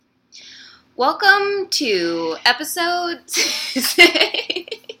Welcome to episode 6.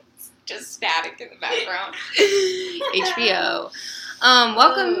 Just static in the background. HBO.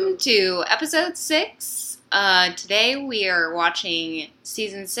 Welcome to episode 6. Today we are watching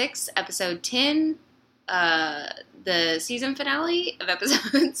season 6, episode 10, the season finale of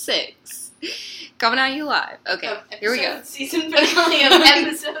episode 6. Coming at you live. Okay, here we go. Season finale of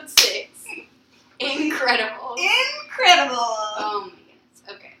episode 6. Incredible. Oh my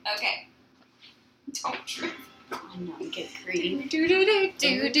goodness. Okay. Don't trip. I know, get green.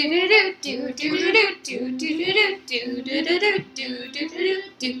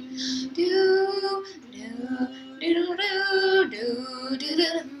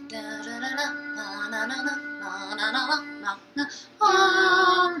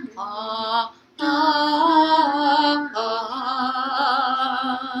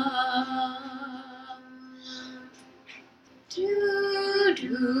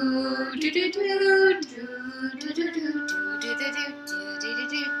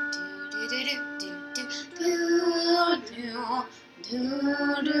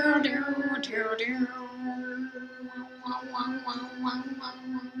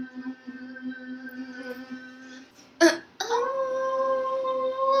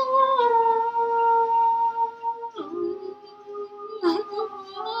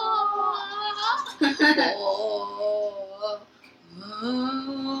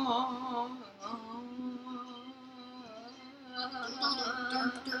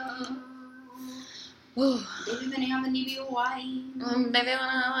 Baby, been having to be a wine.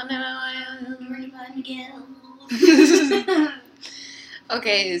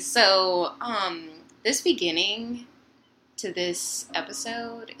 Okay, so, this beginning to this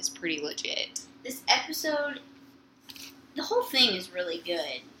episode is pretty legit. This episode, the whole thing is really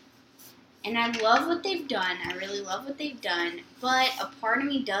good. And I love what they've done. I really love what they've done. But a part of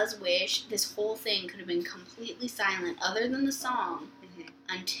me does wish this whole thing could have been completely silent, other than the song,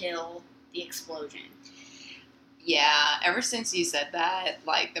 until the explosion. Yeah, ever since you said that,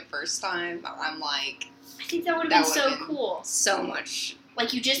 like, the first time, I'm like... I think that would have been so cool. So much.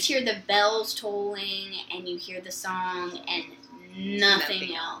 Like, you just hear the bells tolling, and you hear the song, and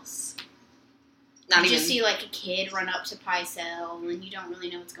nothing else. You just see, like, a kid run up to Pycelle, and you don't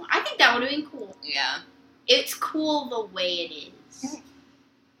really know what's going on. I think that would have been cool. Yeah. It's cool the way it is.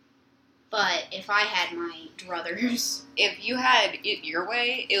 But if I had my druthers... If you had it your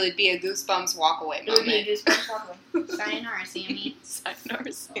way, it would be a Goosebumps walk away moment. It would be a Goosebumps walk away. Sayonara, Sammy.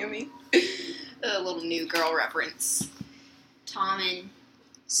 Sayonara, Sammy. A little new girl reference. Tommen.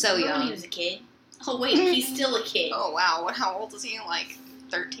 So young. When he was a kid. Oh, wait, he's still a kid. Oh, wow. How old is he? Like,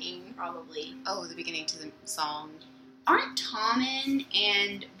 13? Probably. Oh, the beginning to the song. Aren't Tommen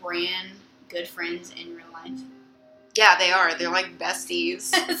and Bran good friends in real life? Yeah, they are. They're like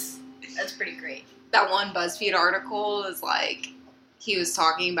besties. That's pretty great. That one BuzzFeed article is like, he was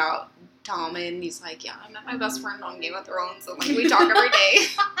talking about Tommen. He's like, yeah, I met my best friend on Game of Thrones, and like we talk every day.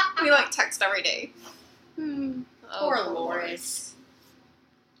 We like text every day. Oh, poor Loras.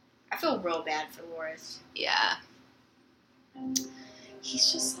 I feel real bad for Loras. Yeah.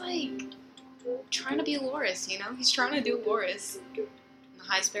 He's just like trying to be Loras, you know? He's trying to do Loras. And the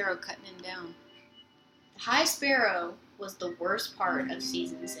High Sparrow cutting him down. The High Sparrow was the worst part of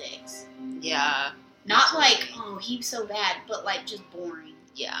season 6. Yeah. Not like, oh, he's so bad, but like just boring.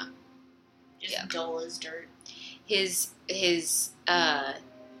 Yeah. Just dull as dirt. His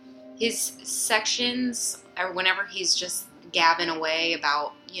sections, or whenever he's just gabbing away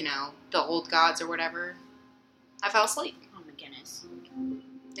about, you know, the old gods or whatever, I fell asleep. Oh my goodness.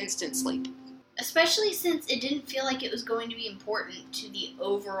 Instant sleep. Especially since it didn't feel like it was going to be important to the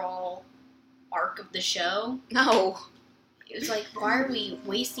overall arc of the show. No. It was like, why are we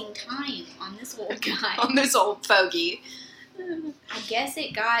wasting time on this old guy? On this old fogey. I guess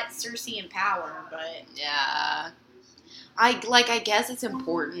it got Cersei in power, but... Yeah. I guess it's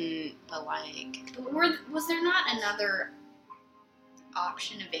important, but like... But was there not another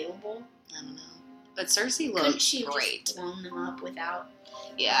option available? I don't know. But Cersei looked Couldn't she great. Just blown them up without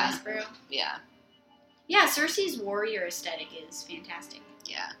Yeah. Westboro? Yeah. Yeah, Cersei's warrior aesthetic is fantastic.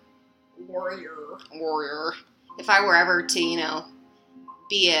 Yeah. Warrior. If I were ever to, you know,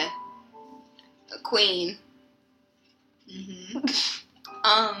 be a queen. You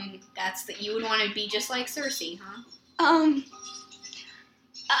would want to be just like Cersei, huh?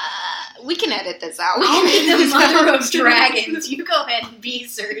 We can edit this out. I'll be the mother of dragons. You go ahead and be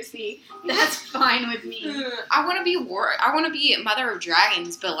Cersei. That's fine with me. I want to be mother of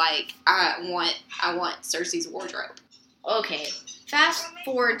dragons, but like I want Cersei's wardrobe. Okay. Fast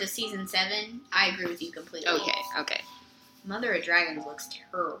forward to season 7. I agree with you completely. Okay. Mother of Dragons looks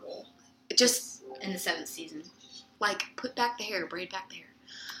terrible. Just, in the 7th season. like, put back the hair, braid back the hair.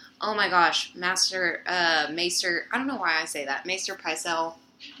 Oh my gosh, Maester, I don't know why I say that, Maester Pycelle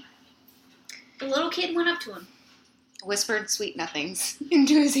The little kid went up to him. whispered sweet nothings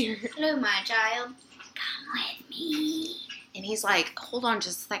into his ear. Hello, my child. Come with me. And he's like, hold on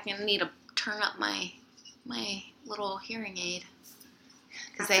just a second, I need to turn up my little hearing aid.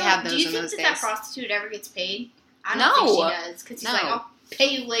 Because they have those in those days. Do you think that prostitute ever gets paid? I don't No. think she does. Because he's No. like, I'll pay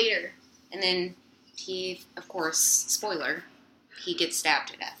you later. And then he, of course, spoiler, he gets stabbed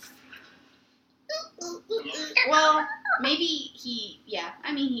to death. Well, maybe he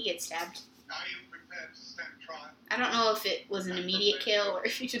gets stabbed. Are you prepared to stand trial? I don't know if it was an immediate kill or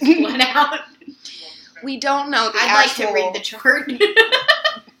if he just bled out. We don't know the I'd actual... like to read the chart.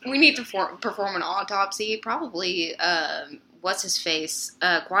 We need to perform an autopsy. Probably, what's his face?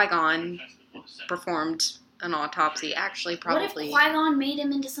 Qui-Gon performed an autopsy. Actually, probably. What if Qui-Gon made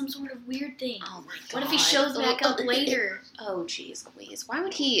him into some sort of weird thing? Oh my god. What if he shows back up later? Oh, jeez Louise. Why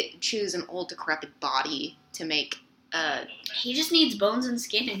would he choose an old, decrepit body to make, He just needs bones and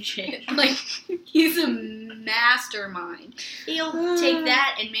skin and shit. Like, he's a mastermind. He'll take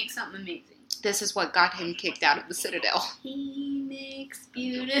that and make something amazing. This is what got him kicked out of the Citadel. He makes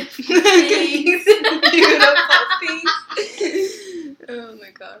beautiful things. Beautiful things. Oh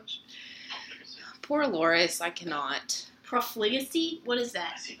my gosh. Poor Loras, I cannot. Profligacy? What is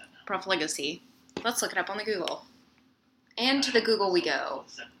that? Profligacy. Let's look it up on the Google. And to the Google we go.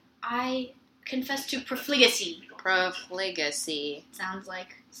 I confess to profligacy. Profligacy. Sounds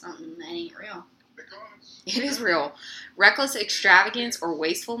like something that ain't real. Because It is real. Reckless extravagance or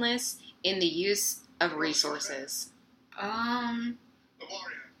wastefulness in the use of resources. the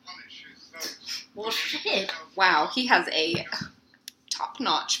warrior punishes those Well, shit. Wow, he has a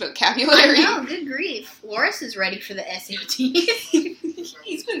top-notch I vocabulary. know, good grief. Loras is ready for the SAT.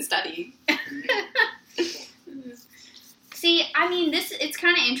 He's been studying. See, I mean, it's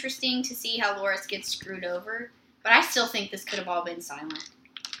kind of interesting to see how Loras gets screwed over, but I still think this could have all been silent.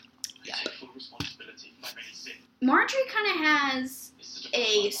 Yeah. Marjorie kind of has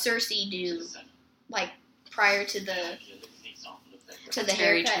a Cersei do, like, prior to the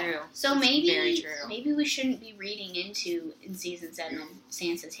Very haircut. true. So maybe Very true. maybe we shouldn't be reading into in season 7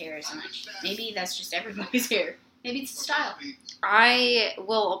 Sansa's hair as much. Maybe that's just everybody's hair. Maybe it's the style. I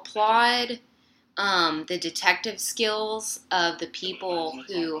will applaud the detective skills of the people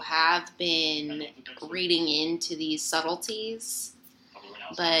who have been reading into these subtleties,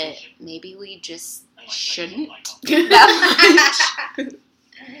 but maybe we just shouldn't that much.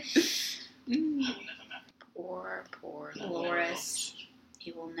 Poor Loras.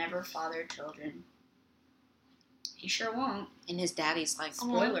 He will never father children. He sure won't. And his daddy's like,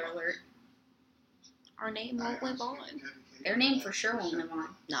 Spoiler alert. our name won't live on. Their name for sure won't live on.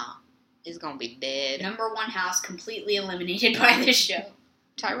 Nah, it's gonna be dead. Number 1 house completely eliminated by this show.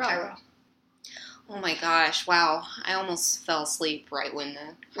 Tyrell. Oh my gosh, wow. I almost fell asleep right when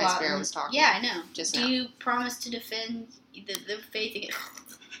the High Sparrow was talking. Yeah, I know. Just Do now. you promise to defend the faith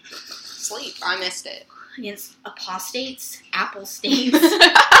Sleep. I missed it. against apostates, apple states,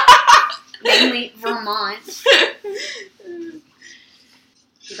 namely Vermont?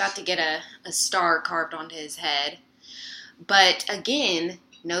 He's about to get a star carved onto his head. But again,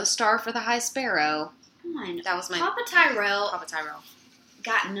 no star for the High Sparrow. Come on. That was my Papa Tyrell Papa Tyrell.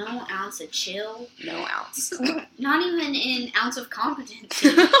 got no ounce of chill. No ounce. Not even an ounce of competency.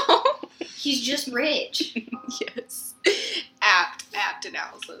 He's just rich. Yes. Apt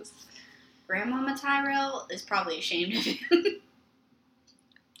analysis. Grandmama Tyrell is probably ashamed of him.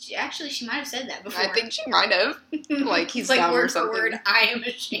 She might have said that before. I think she might have. Like, he's it's like dumb or word for something. word, I am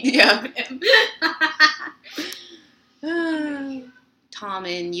ashamed Yeah. of him.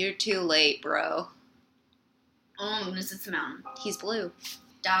 Tommen, you're too late, bro. Oh, goodness, it's a mountain. He's blue.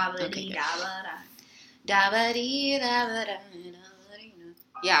 Da-ba-dee, Okay, da-ba-da.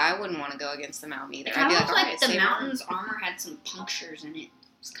 Yeah, I wouldn't want to go against the mountain either. It I'd kind be of like, looked like alright, the save her. mountain's armor had some punctures in it.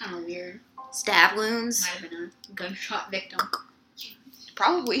 It's kind of weird. Stab wounds? Might have been a gunshot victim.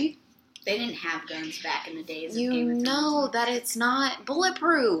 Probably. They didn't have guns back in the days of You Game of know Thrones. that it's not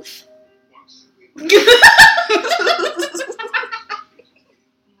bulletproof.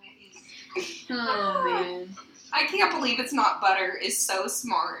 Oh, man. I can't believe it's not butter is so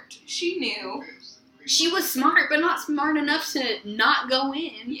smart. She knew. She was smart, but not smart enough to not go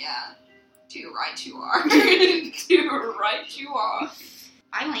in. Yeah. Too right you are. Too right you are.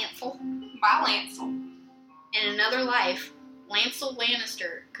 By Lancel. My Lancel. In another life, Lancel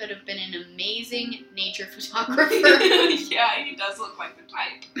Lannister could have been an amazing nature photographer Yeah, he does look like the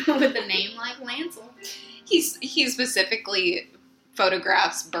type. with a name like Lancel. He specifically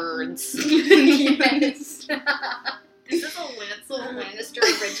photographs birds. Yes. This is a Lancel Lannister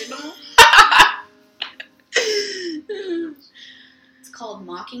original. It's called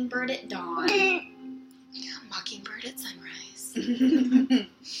Mockingbird at Dawn. Mockingbird at sunrise.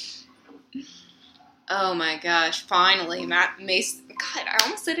 Oh my gosh, finally, Maester... God, I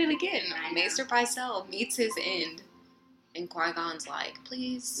almost said it again. I know. Maester Pycelle meets his end. And Qui-Gon's like,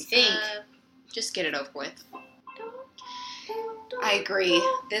 please, We think. just get it over with. I agree.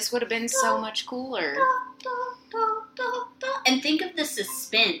 This would have been so much cooler. And think of the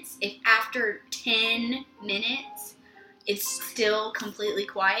suspense. If after 10 minutes it's still completely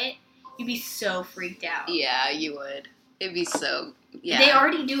quiet, you'd be so freaked out. Yeah, you would. It'd be so... Yeah. They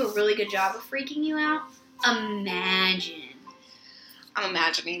already do a really good job of freaking you out. Imagine. I'm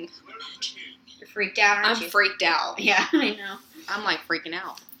imagining. You're freaked out, aren't I'm you? freaked out. Yeah, I know. I'm like freaking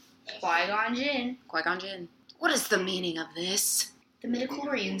out. Qui-Gon Jinn. Qui-Gon Jinn. What is the meaning of this? The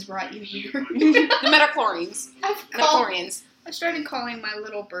midichlorians brought you here. The Metachlorians. Metachlorians. I started calling my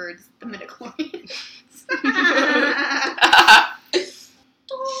little birds the midichlorians.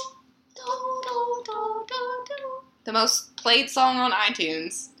 The most played song on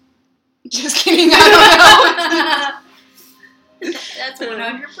iTunes. Just kidding, I don't know. That's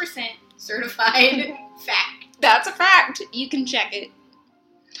 100% certified fact. That's a fact. You can check it.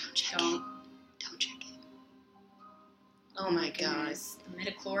 Don't check Don't. it. Don't check it. Oh my god. The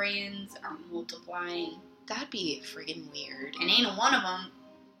midichlorians are multiplying. That'd be friggin' weird. And ain't one of them...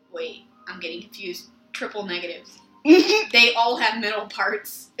 Wait, I'm getting confused. Triple negatives. They all have middle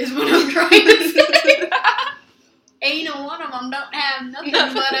parts, is what I'm trying to say. Ain't no one of them don't have nothing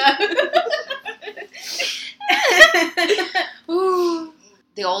but a... Ooh.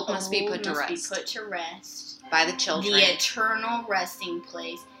 The old must be put to Must rest be put to rest. by the children. The eternal resting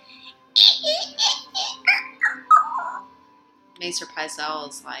place. Maester Pycelle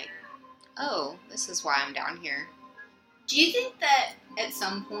is like, oh, this is why I'm down here. Do you think that at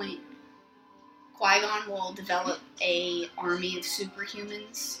some point Qui-Gon will develop a army of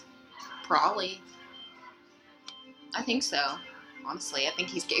superhumans? Probably. I think so. Honestly, I think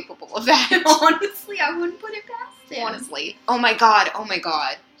he's capable of that. Honestly, I wouldn't put it past him. Honestly. Oh my god.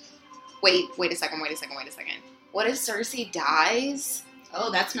 Wait a second. What if Cersei dies? Oh,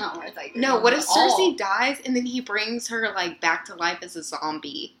 that's not where I thought you were No, going what if at all. Cersei dies and then he brings her, like, back to life as a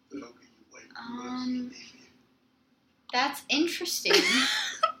zombie? That's interesting.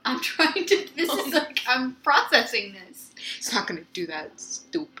 I'm trying to... This is like... I'm processing this. He's not gonna do that,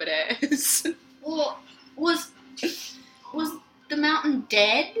 stupid ass. Well, was the mountain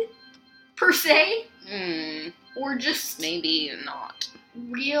dead, per se? Or just Maybe not.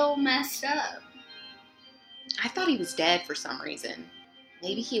 real messed up? I thought he was dead for some reason.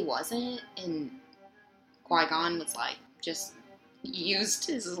 Maybe he wasn't, and Qui-Gon was like, just used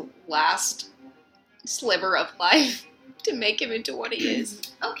his last sliver of life to make him into what he is.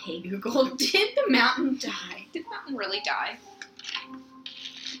 Okay, Google, did the mountain die? Did the mountain really die?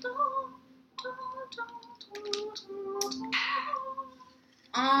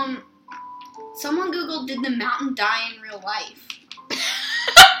 Someone Googled, did the mountain die in real life?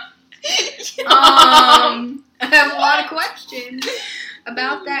 I have a lot of questions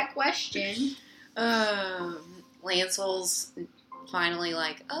about that question. Lancel's finally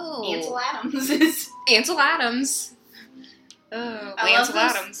like, oh. Ansel Adams is Ansel Adams. Oh, I love Lancel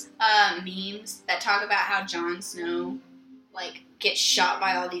those- Adams. memes that talk about how Jon Snow like gets shot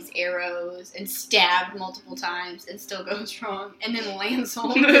by all these arrows and stabbed multiple times and still goes strong, and then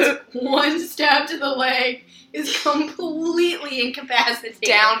Lancel gets one stab to the leg, is completely incapacitated.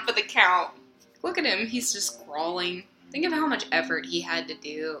 Down for the count. Look at him. He's just crawling. Think of how much effort he had to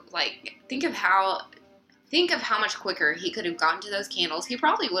do. Like, think of how much quicker he could have gotten to those candles. He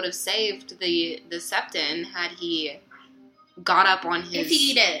probably would have saved the Septon had he got up on his... If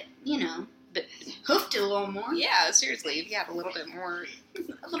he'd But, hoofed it a little more. yeah, seriously, if he had a little bit more...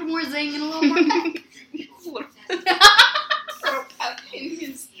 A little more zing and a little more peck. in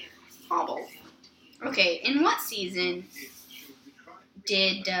his hobble. Okay, in what season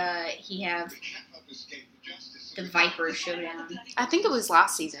did he have the Viper showdown? I think it was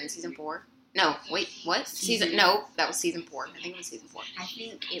last season, season 4. No, wait, what? No, that was season 4. I think it was season 4. I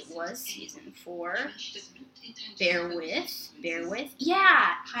think it was season 4. Bear with.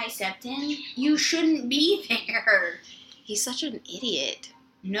 Yeah, Hi Septon, you shouldn't be there. He's such an idiot.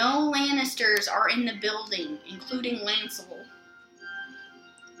 No Lannisters are in the building, including Lancel.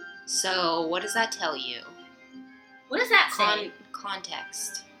 So, what does that tell you? What does that say?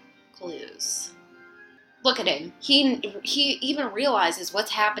 Context. Clues. Look at him. He even realizes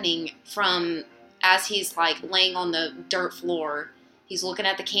what's happening from as he's like laying on the dirt floor He's looking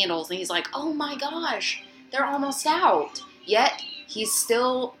at the candles and he's like, oh my gosh, they're almost out. Yet, he's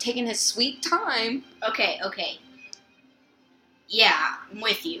still taking his sweet time. Okay. Yeah, I'm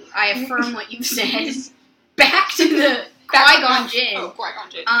with you. I affirm what you've said. Back to the Qui-Gon Jinn. Oh, Qui-Gon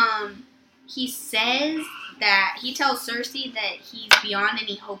Jinn. He says that he tells Cersei that he's beyond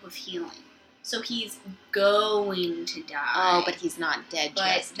any hope of healing. So he's going to die. Oh, but he's not dead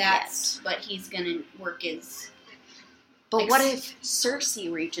but yet. But he's gonna work his. But what if Cersei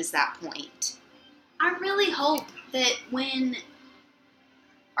reaches that point? I really hope that when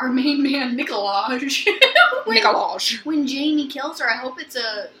our main man Nikolaj, when Jaime kills her, I hope it's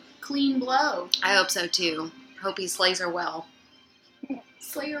a clean blow. I hope so too. Hope he slays her well.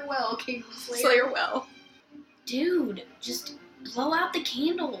 Slay her well, King. Slay her well. Dude, just blow out the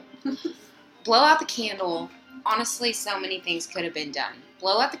candle. Blow out the candle. Honestly, so many things could have been done.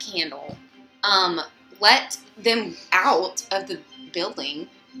 Blow out the candle. Let them out of the building.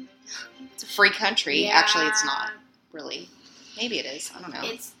 It's a free country. Yeah. Actually, it's not really. Maybe it is. I don't know.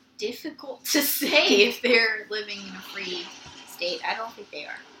 It's difficult to say if they're living in a free state. I don't think they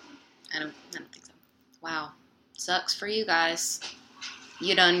are. I don't think so. Wow. Sucks for you guys.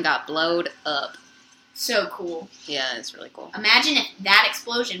 You done got blowed up. So cool. Yeah, it's really cool. Imagine if that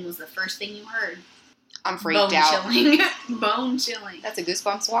explosion was the first thing you heard. I'm freaked Bone out. chilling. Bone chilling. That's a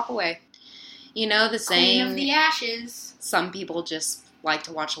goosebumps walk away. You know the saying, Queen of the ashes. some people just like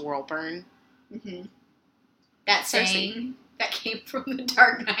to watch the world burn. Mm-hmm. That Cersei. saying that came from the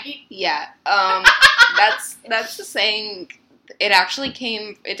Dark Knight. Yeah, that's the saying. It actually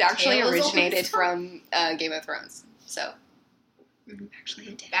Tale as old as originated time. from Game of Thrones. So, Mhm. actually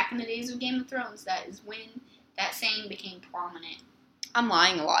it did. Back in the days of Game of Thrones, that is when that saying became prominent. I'm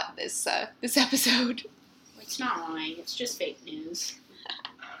lying a lot this episode. It's not lying, it's just fake news.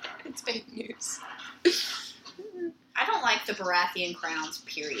 It's fake news. I don't like the Baratheon crowns,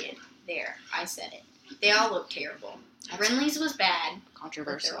 period. There, I said it. They all look terrible. Renly's was bad, but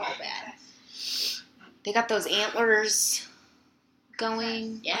Controversial. they're all bad. They got those antlers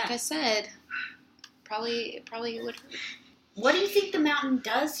going. Yeah. Like I said, probably would hurt. What do you think the mountain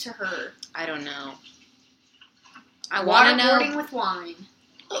does to her? I don't know. I want to Waterboarding know. with wine.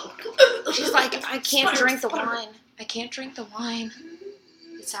 She's like, I can't Sputter, drink the sputter. wine. I can't drink the wine.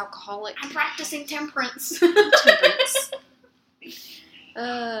 It's alcoholic. I'm practicing temperance. Temperance.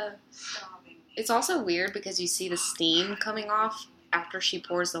 Starving. It's also weird because you see the steam coming off after she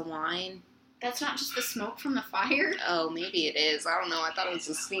pours the wine. That's not just the smoke from the fire. Oh, maybe it is. I don't know. I thought it was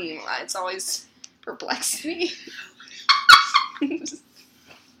the steam. It's always perplexed me. Wait.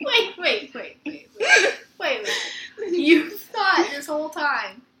 You thought this whole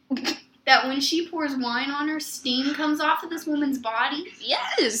time that when she pours wine on her, steam comes off of this woman's body?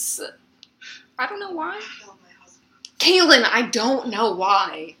 Yes. I don't know why. Killed my husband. Kaylin, I don't know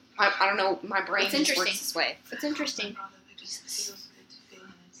why. I don't know. My brain That's just interesting. works this way. It's interesting. Brother, it just feels good to feel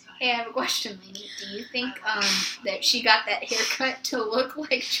him inside. Hey, I have a question, lady. Do you think that she got that haircut to look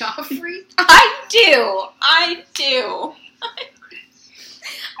like Joffrey? I do. I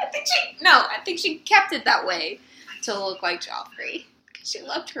think she kept it that way to look like Joffrey. Because she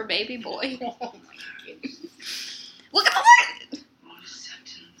loved her baby boy. Oh my goodness. Look at the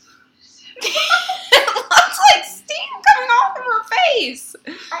it looks like steam coming off of her face.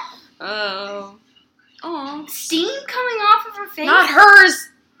 Oh. Oh. Steam coming off of her face? Not hers.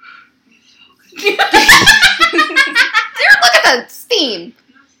 Dude, look at the steam.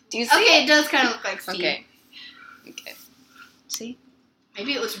 Do you see Okay, it? it does kind of look like steam. Okay. See?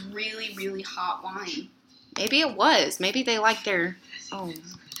 Maybe it was really, really hot wine. Maybe it was. Maybe they like their... Oh.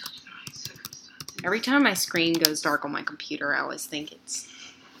 Every time my screen goes dark on my computer, I always think it's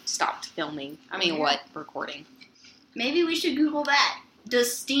stopped filming. I mean, Yeah. what? Recording. Maybe we should Google that.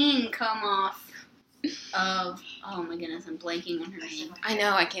 Does steam come off of... Oh my goodness, I'm blanking on her name. I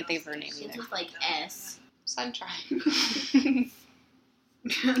know, I can't think of her name It's either. with like S. Sunshine.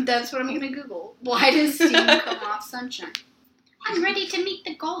 That's what I'm gonna Google. Why does steam come off sunshine? I'm ready to meet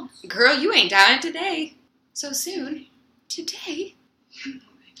the gods. Girl, you ain't dying today. So soon. Today.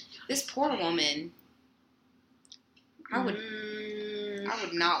 This poor woman. I would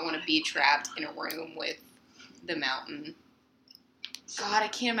not want to be trapped in a room with the mountain. God, I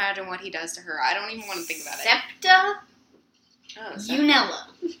can't imagine what he does to her. I don't even want to think about it. Septa Oh, so- Unella.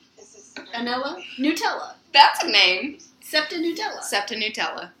 This is Anella? Nutella. That's a name. Septa Nutella. Septa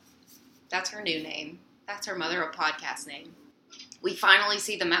Nutella. That's her new name. That's her mother of podcast name. We finally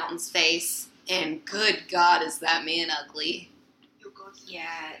see the mountain's face, and good God, is that man ugly. your God's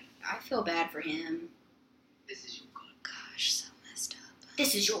Yeah, I feel bad for him. This is your God. Gosh, so messed up.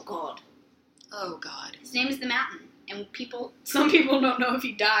 This is your god. Oh, God. His name is the mountain, and some people don't know if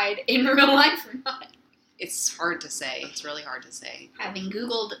he died in real life or not. It's hard to say. It's really hard to say. Having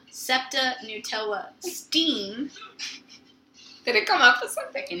Googled Septa Nutella steam, Did it come up with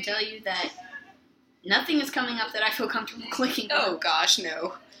something? I can tell you that nothing is coming up that I feel comfortable clicking on. Oh gosh,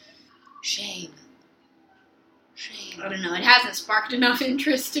 no. Shame. I don't know. It hasn't sparked enough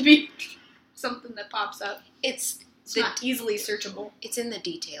interest to be something that pops up. It's not easily searchable. It's in the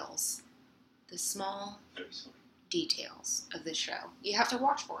details. The small details of the show. You have to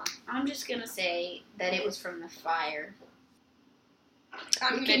watch for them. I'm just gonna say that it was from the fire.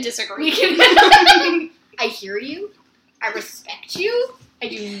 We can disagree. We can. I hear you. I respect you. I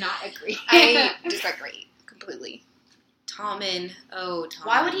do not agree. I disagree completely. Tommen.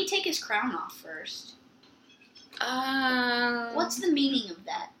 Why would he take his crown off first? What's the meaning of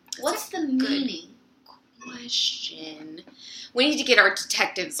that? What's the meaning? Question. We need to get our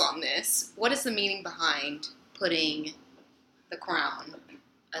detectives on this. What is the meaning behind putting the crown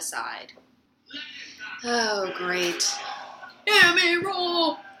aside? Oh, great.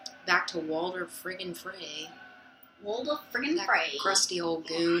 Emerald! Back to Walder friggin' Frey. Walder friggin' That Frey. crusty old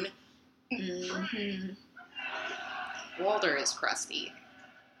goon. Mm-hmm. Walder is crusty.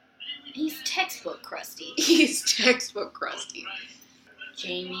 He's textbook crusty. He's textbook crusty.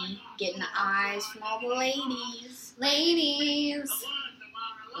 Jamie getting the eyes from all the ladies. Ladies.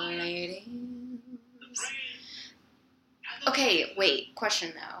 Okay, wait.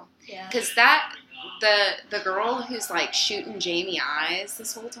 Question though. Yeah. Because the girl who's like shooting Jamie eyes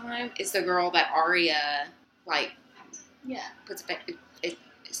this whole time is the girl that Arya like Yeah. puts it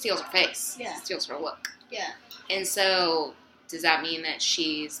steals her face. Yeah. Steals her look. Yeah. And so does that mean that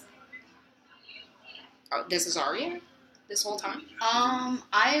she's this is Arya this whole time?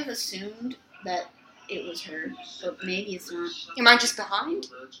 I have assumed that it was her, but maybe it's not. Am I just behind?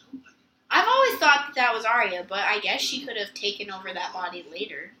 I've always thought that was Arya, but I guess she could have taken over that body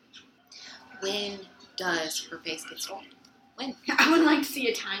later. When does her face get stolen? When? I would like to see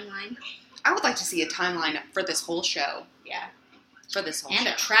a timeline. I would like to see a timeline for this whole show. Yeah. For this whole And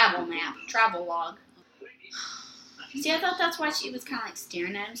show. a travel map, travel log. See, I thought that's why she was kind of like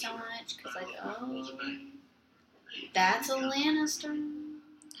staring at him so much, because like, oh, that's a Lannister.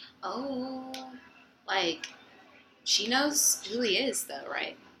 Oh, like, she knows who he is, though,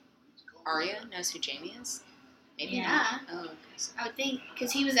 right? Arya knows who Jamie is? Maybe Yeah. not. Oh, okay. I would think,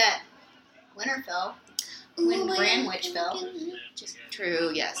 because he was at Winterfell. When Branwich fell. Just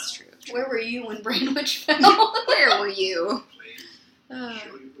true, yes, true. Where were you when Branwich fell? Where were you?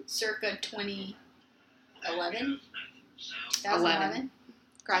 Circa 2011? 11.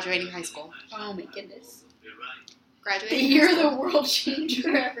 Graduating high school. Oh my goodness. The Graduating year high the school. world changed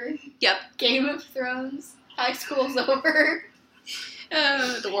forever. Yep. Game of Thrones. High school's over.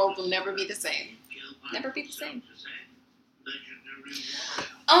 The world will never be the same. Never be the same.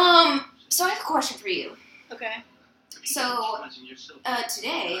 So I have a question for you. Okay. So,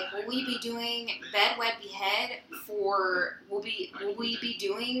 today, will we be doing Bed, Wed, Behead will we be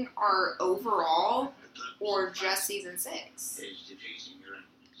doing our overall or just season 6?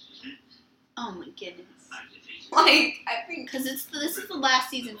 Oh my goodness. Like, I think, Because this is the last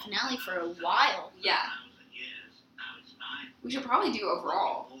season finale for a while. yeah. We should probably do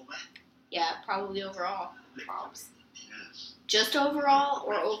overall. Yeah, probably overall. Props. Just overall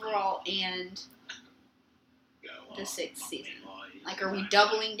or overall and the 6th season? Like, are we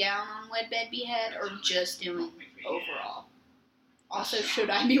doubling down on Wed, Bed, Behead or just doing overall? Also, should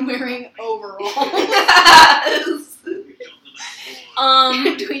I be wearing overalls?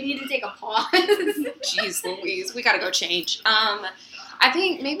 Do we need to take a pause? Jeez Louise, we gotta go change. I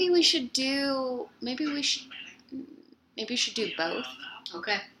think maybe we should do both.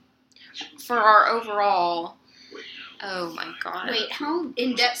 Okay. For our overall, oh my god. Wait, how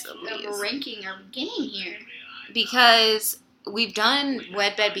in-depth of Louise. a ranking are we getting here? Because we've done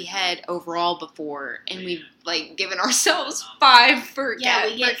Wed, Bed, Behead overall before, and we've, like, given ourselves 5 for Yeah,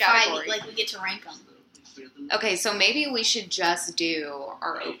 we get 5, category. like, we get to rank them. Okay, so maybe we should just do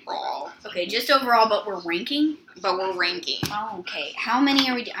our overall, Okay, just overall, but we're ranking? but we're ranking. Oh, okay. How many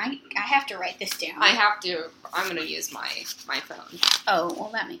are we doing? I have to write this down. I'm gonna use my phone. Oh, well,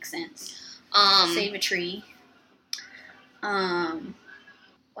 that makes sense. Save a tree.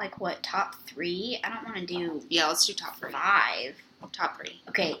 Like what, top 3? I don't want to do Yeah, let's do top 3. 5. Top 3.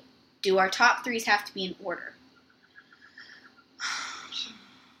 Okay, do our top 3s have to be in order?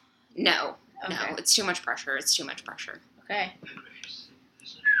 No, Okay. no, it's too much pressure. It's too much pressure. Okay.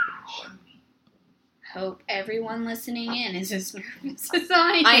 Hope everyone listening in is as nervous as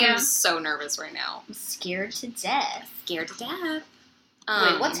I am. I am so nervous right now. I'm scared to death. Scared to death.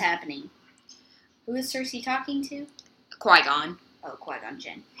 Wait, what's happening? Who is Cersei talking to? Qui-Gon. Oh, Qui-Gon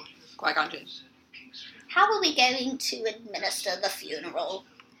Jinn. Qui-Gon Jinn. How are we going to administer the funeral?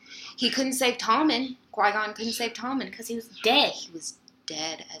 He couldn't save Tommen. Qui-Gon couldn't save Tommen Because he was dead. he was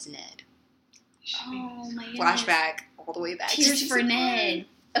dead as Ned. Oh my goodness. Flashback all the way back. to Tears for season Ned.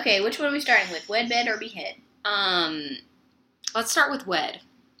 Okay, which one are we starting with? Wed, bed, or behead? 1. Let's start with Wed.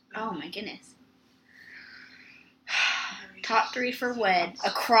 Oh my goodness. Top 3 for Wed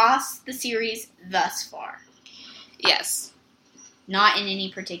across the series thus far. Yes. Not in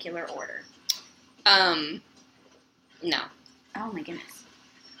any particular order. No. Oh my goodness.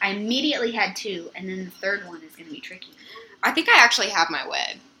 I immediately had 2, and then the third one is going to be tricky. I think I actually have my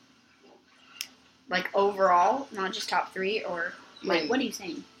Wed. Like overall, not just top 3, or Mine. what are you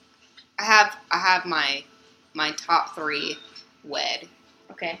saying? I have my top 3 Wed.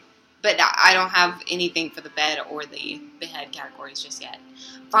 Okay. But I don't have anything for the bed or the behead categories just yet.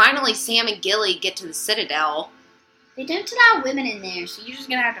 Finally, Sam and Gilly get to the Citadel. They don't allow women in there, so you're just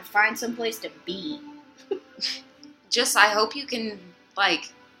going to have to find some place to be. Just, I hope you can,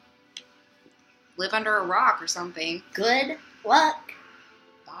 like, live under a rock or something. Good luck.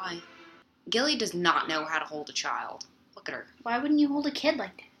 Bye. Gilly does not know how to hold a child. Look at her. Why wouldn't you hold a kid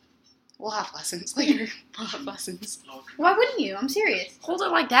like that? We'll have lessons later. We'll have lessons. Why wouldn't you? I'm serious. Hold it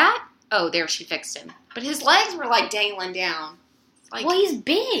like that? Oh, there, she fixed him. But his legs were, like, dangling down. Like, Well, he's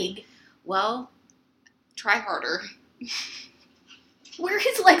big. well, try harder. Where are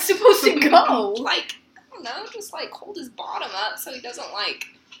his legs supposed to go? Like, I don't know, just, like, hold his bottom up so he doesn't, like...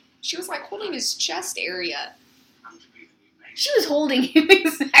 She was, like, holding his chest area. She was holding him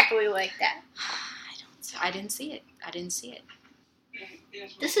exactly like that. I didn't see it. I didn't see it.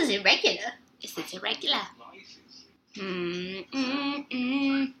 This is irregular. This is irregular.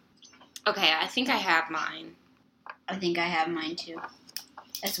 Okay, I think I have mine. I think I have mine too.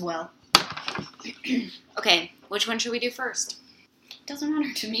 As well. Okay, which one should we do first? Doesn't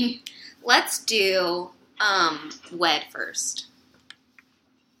matter to me. Let's do, Wed first.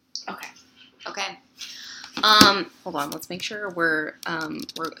 Okay. Okay. Hold on, let's make sure we're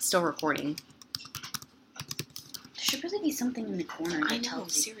still recording. There should really be something in the corner I that know,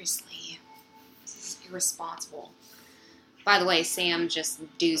 tells you. seriously. This is irresponsible. By the way, Sam just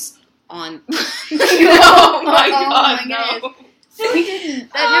deuced on... Oh my God, goodness. no. We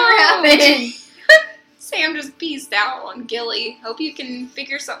didn't. That never happened. Sam just peaced out on Gilly. Hope you can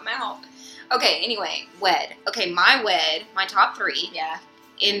figure something out. Okay, anyway, Wed. Okay, my Wed, my top 3, Yeah.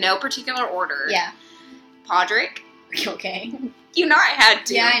 in no particular order. Yeah. Podrick. Okay. You know I had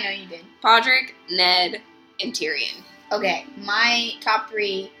to. Yeah, I know you did. Podrick, Ned, and Tyrion. Okay, my top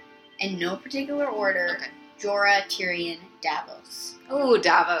 3 in no particular order. Okay. Jorah, Tyrion, Davos. Ooh,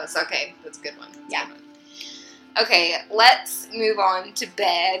 Davos. Okay, that's a good one. That's a Yeah. good one. Okay, let's move on to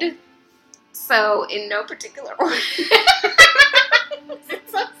bed. So, in no particular order.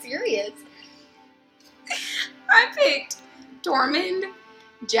 It's so serious. I picked Tormund,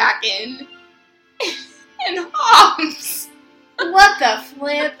 Jaqen, and Hobbs. What the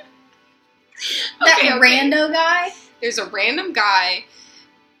flip? That Okay. rando guy? There's a random guy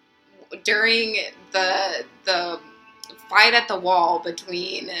during the fight at the wall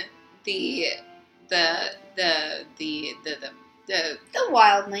between the The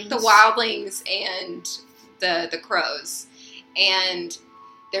wildlings. the wildlings and the crows, and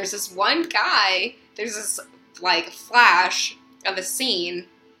there's this one guy. There's this like flash of a scene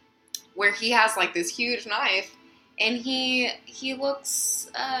where he has like this huge knife, and he looks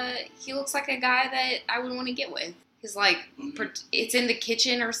like a guy that I would want to get with. He's like, it's in the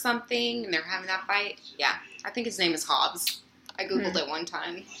kitchen or something, and they're having that fight. Yeah, I think his name is Hobbs. I googled it one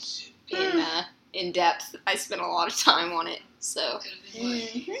time in depth. I spent a lot of time on it. So,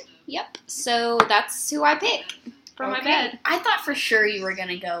 yep. So that's who I pick for my bed. I thought for sure you were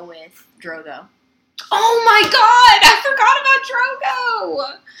gonna go with Drogo. Oh my god! I forgot about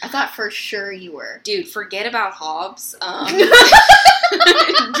Drogo! I thought for sure you were. Dude, forget about Hobbs.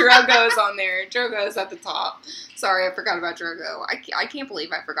 Drogo's on there. Drogo's at the top. Sorry, I forgot about Drogo. I can't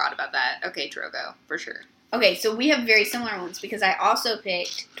believe I forgot about that. Okay, Drogo, for sure. Okay, so we have very similar ones because I also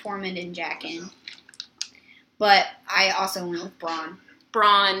picked Tormund and Jaqen. But I also went with Bronn.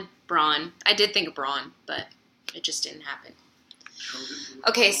 Bronn. I did think of Bronn, but it just didn't happen.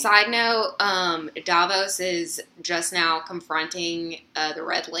 Okay, side note, Davos is just now confronting the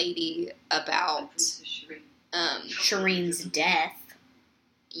Red Lady about, Shireen's death.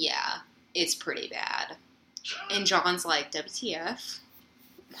 yeah, it's pretty bad. And John's like, WTF?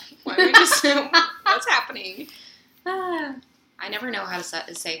 Why are we just, what's happening? I never know how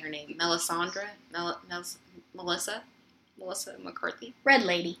to say her name. Melisandre? Melissa McCarthy? Red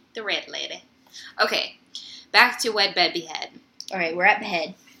Lady. The Red Lady. Okay, back to Wed Bed Behead. All right, we're at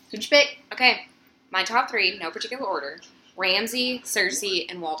Behead. Who'd you pick? Okay, my top 3, no particular order. Ramsay, Cersei,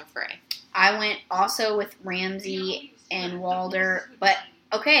 and Walder Frey. I went also with Ramsay and Walder, but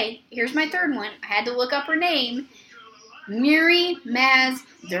okay, here's my third one. I had to look up her name. Miri Maz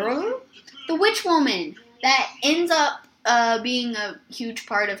Durrell, the witch woman that ends up being a huge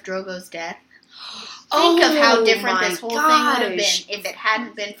part of Drogo's death. Think of how different this whole thing would have been if it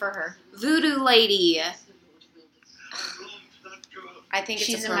hadn't been for her. Voodoo Lady. I think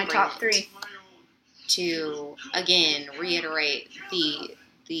She's it's in my top 3. to again reiterate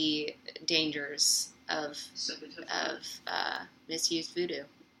the dangers of misused voodoo.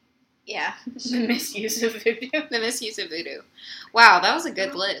 Yeah, the misuse of voodoo. The misuse of voodoo. Wow, that was a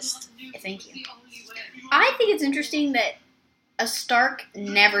good list. Thank you. I think it's interesting that a Stark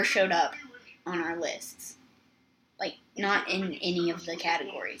never showed up on our lists. Like, not in any of the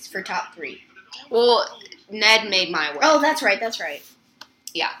categories for top 3. Well, Ned made my way. Oh, that's right.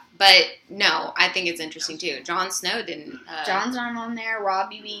 Yeah, but no, I think it's interesting too. Jon Snow didn't. John's not on there.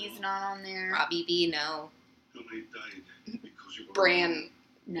 Robbie B's not on there. Robbie B, no. Nobody died because you were Bran,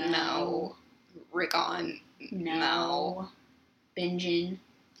 No. no. Rickon, No. Bingen.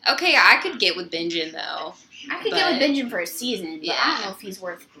 Okay, I could get with Benjen though. I could get with Bingen for a season, but I Yeah. don't know if he's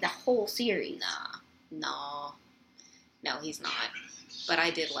worth the whole series. No, he's not. But I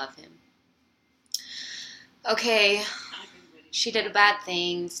did love him. Okay, she did a bad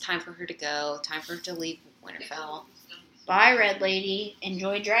thing. It's time for her to go. Time for her to leave Winterfell. Bye, Red Lady.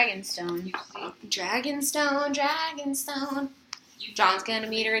 Enjoy Dragonstone. Dragonstone. John's gonna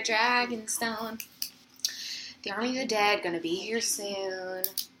meet her at Dragonstone. The Army of the Dead gonna be here soon.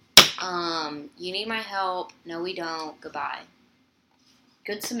 You need my help. No, we don't. Goodbye.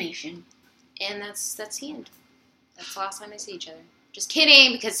 Good summation. And that's the end. That's the last time I see each other. Just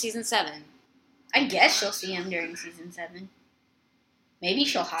kidding, because season 7. I guess she'll see him during season 7. Maybe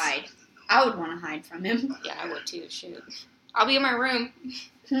she'll hide. I would want to hide from him. Yeah, I would too. Shoot. I'll be in my room.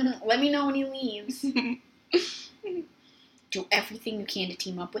 Let me know when he leaves. Do everything you can to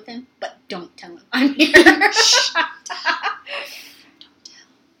team up with him, but don't tell him I'm here.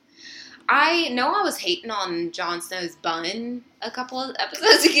 I know I was hating on Jon Snow's bun a couple of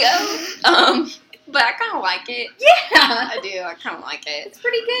episodes ago, but I kind of like it. Yeah, I do. I kind of like it. it's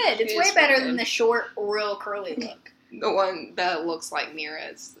pretty good. It's It way is better pretty than good. the short, real curly look. The one that looks like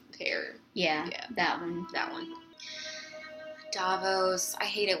Mira's hair. Yeah, Yeah. that one. That one. Davos. I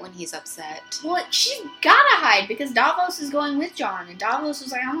hate it when he's upset. Well, she's gotta hide because Davos is going with Jon, and Davos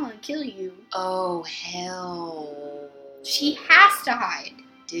was like, "I'm gonna kill you." Oh, hell. She has to hide.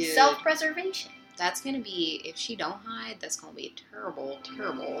 Dude. Self-preservation. That's going to be, if she don't hide, that's going to be terrible.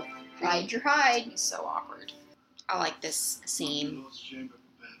 Hide your It's hide. gonna be so awkward. I like this scene.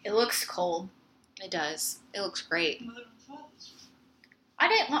 It looks cold. It does. It looks great. I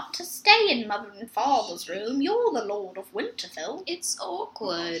didn't want to stay in Mother and Father's room. You're the Lord of Winterfell. It's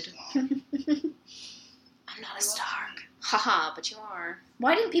awkward. I'm not a Stark. Haha, but you are.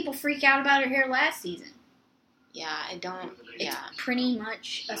 Why didn't people freak out about her hair last season? Yeah, I don't. It's Yeah, pretty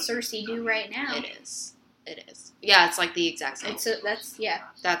much a Cersei do right now. it is. It is. Yeah, it's like the exact same. That's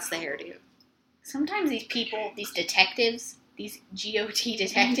That's the hairdo. Sometimes these people, these detectives, these GOT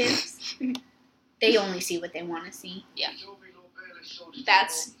detectives, they only see what they want to see.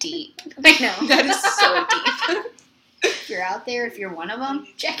 That's deep. I know. That is so deep. If you're out there, if you're one of them,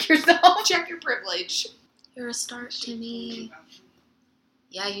 check yourself. Check your privilege. You're a Stark to me.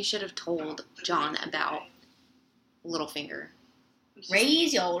 Yeah, you should have told John about Littlefinger.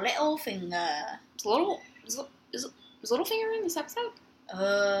 Raise your little finger. Is Littlefinger in this episode?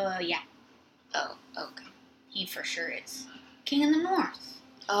 Yeah. Oh, okay. He for sure is. King of the North.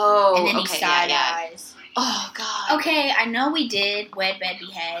 Oh, And then he okay, side yeah. eyes. Oh, God. Okay, I know we did Wed, Bed,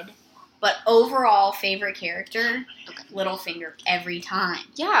 Behead, but overall favorite character, Okay. Littlefinger every time.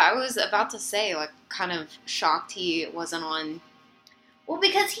 Yeah, I was about to say, like, kind of shocked he wasn't on. Well,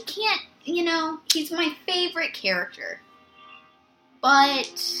 because he can't, he's my favorite character.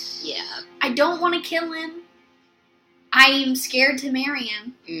 But Yeah. I don't want to kill him. I'm scared to marry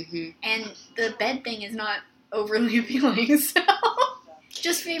him. Mm-hmm. And the bed thing is not overly appealing, so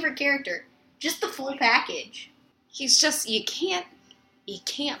just favorite character. Just the full package. He's just, you can't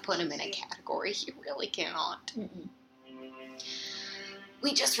put him in a category. You really cannot. Mm-mm.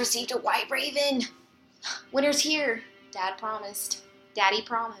 We just received a white raven. Winter's here. Daddy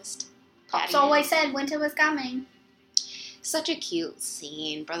promised. Pops always said winter was coming. Such a cute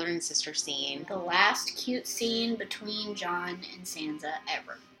scene, brother and sister scene. The last cute scene between Jon and Sansa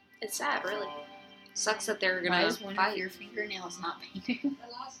ever. It's sad, really. Sucks that they're Why gonna is one of fight. your fingernails not painted?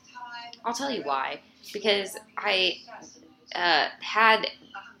 The last time I'll tell you why. Because I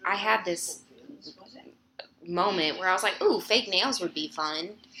had this moment where I was like, ooh, fake nails would be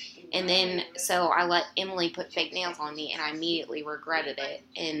fun. And then, so I let Emily put fake nails on me, and I immediately regretted it.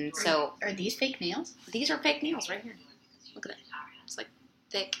 And so... Are these fake nails? These are fake nails right here. Look at that. It's like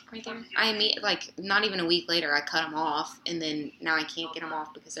thick right there. Like, not even a week later, I cut them off, and then now I can't get them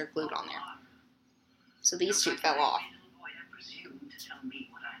off because they're glued on there. So these two fell off.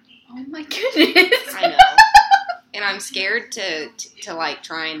 Oh my goodness. I know. And I'm scared to like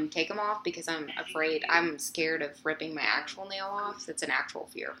try and take them off because I'm scared of ripping my actual nail off. That's an actual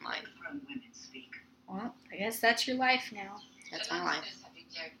fear of mine. Well, I guess that's your life now. That's my life.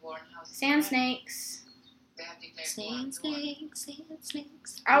 Sand snakes. Sand snakes.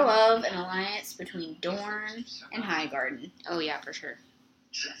 I love an alliance between Dorne and Highgarden. Oh yeah, for sure.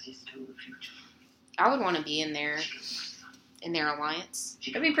 I would want to be in their alliance.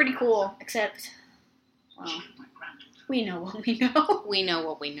 That'd be pretty cool, except, well, we know what we know. We know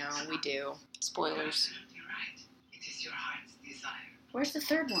what we know. We do. Spoilers. Where's the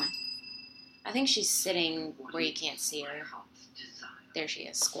third one? I think she's sitting where you can't see her. There she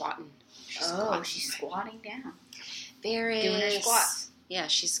is, squatting. She's squatting down. Varys. Doing her squats. Yeah,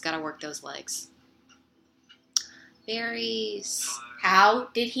 she's got to work those legs. Varys. How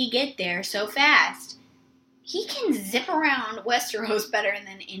did he get there so fast? He can zip around Westeros better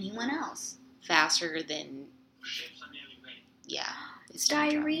than anyone else. Faster than... Yeah. It's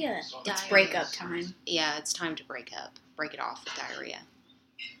diarrhea. It's Diarrhea. breakup time. Yeah, it's time to break up. Break it off with diarrhea.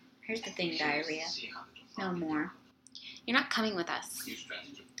 Here's the thing, diarrhea. No more. You're not coming with us.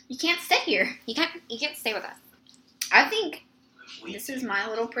 You can't stay here. You can't stay with us. I think, this is my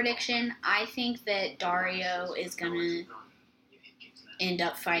little prediction, I think that Dario is gonna end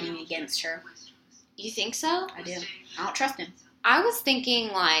up fighting against her. You think so? I do. I don't trust him. I was thinking,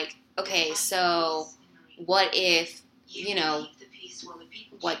 like, okay, so what if, you know,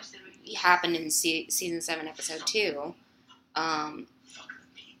 what happened in season 7, episode 2,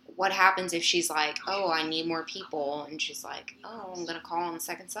 what happens if she's like, oh, I need more people, and she's like, oh, I'm going to call on the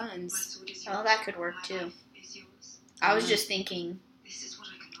Second Sons. Well, that could work, too. I was just thinking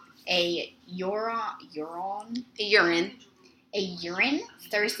a urine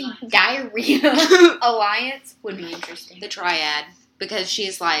thirsty diarrhea alliance would be interesting. The triad, because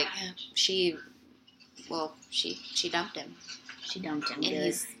she's like, she dumped him. She dumped him. And Good.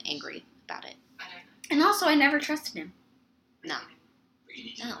 he's angry about it. And also, I never trusted him. No.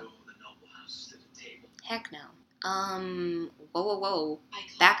 No. Heck no. Whoa.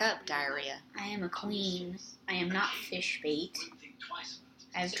 Back up, diarrhea. I am a queen. I am not fish bait.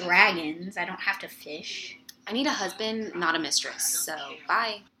 I have dragons. I don't have to fish. I need a husband, not a mistress. So,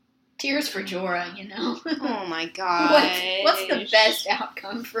 bye. Tears for Jorah, you know. Oh my god. What's the best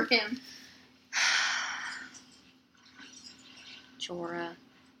outcome for him? Jorah.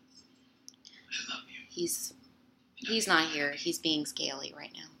 He's not here. He's being scaly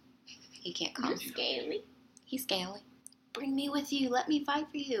right now. He can't come. Scaly. He's scaly. Bring me with you. Let me fight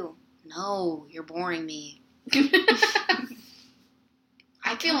for you. No, you're boring me.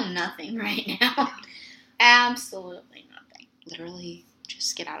 I feel nothing right now. Absolutely nothing. Literally,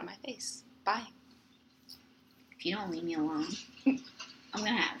 just get out of my face. Bye. If you don't leave me alone, I'm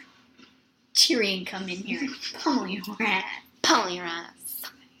gonna have Tyrion come in here and pummel your ass. Pummel your ass.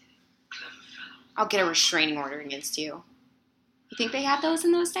 I'll get a restraining order against you. You think they had those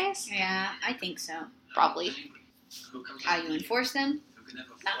in those days? Yeah, I think so. Probably. How you enforce them?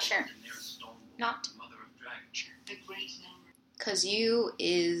 Not sure. Not. Because you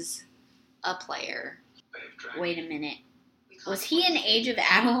is a player. Wait a minute. Was he in Age of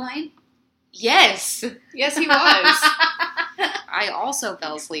Adeline? Yes. Yes, he was. I also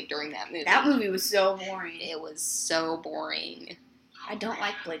fell asleep during that movie. That movie was so boring. It was so boring. I don't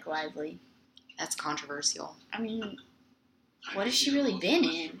like Blake Lively. That's controversial. I mean, what has she really been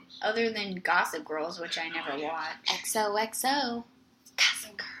in? Other than Gossip Girls, which I never watched. XOXO.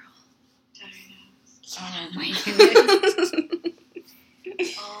 Gossip Girl. Oh my goodness.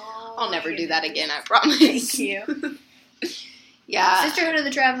 I'll never do that again, I promise. Thank you. Yeah. Sisterhood of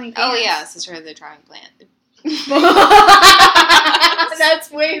the Traveling Pants. Oh yeah, Sisterhood of the Traveling Plant. That's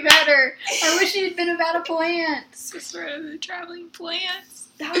way better. I wish it had been about a plant. Sisterhood of the Traveling Plants.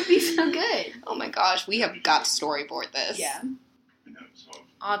 That would be so good. Oh my gosh, we have got to storyboard this. Yeah.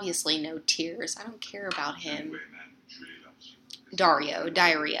 Obviously no tears. I don't care about him. Dario,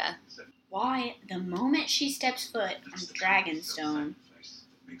 diarrhea. Why, the moment she steps foot on Dragonstone,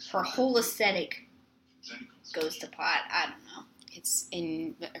 her whole aesthetic goes to pot. I don't know. It's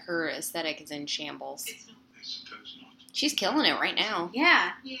in her aesthetic is in shambles. She's killing it right now.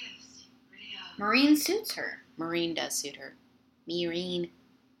 Yeah. Marine suits her. Marine does suit her. Marine.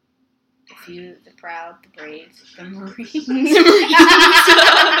 The few, the proud, the brave, the Marines.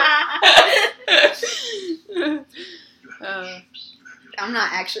 I'm not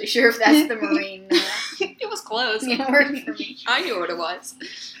actually sure if that's the Marine. It was close. It worked for me. I knew what it was.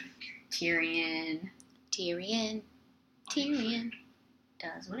 Tyrion Tyrion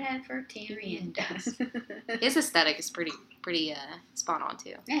does whatever Tyrion does. His aesthetic is pretty spot on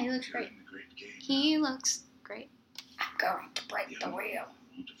too. Yeah, he looks great. He looks great. I'm going to break the wheel.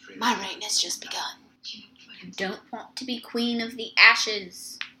 My reign has just begun. I don't want to be queen of the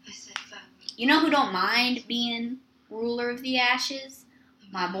ashes. You know who don't mind being ruler of the ashes?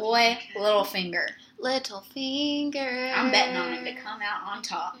 My boy, Littlefinger. Littlefinger. I'm betting on him to come out on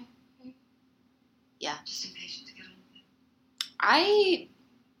top. Yeah.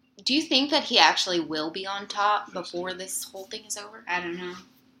 Do you think that he actually will be on top before this whole thing is over? I don't know.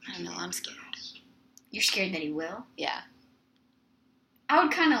 I don't know. I'm scared. You're scared that he will? Yeah. I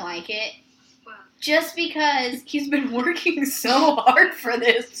would kind of like it. Just because he's been working so hard for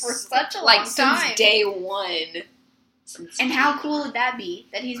this for such a long time. Since day one. And how cool would that be?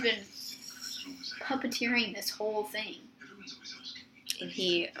 That he's been puppeteering this whole thing. And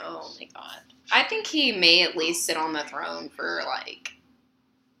oh my god. I think he may at least sit on the throne for like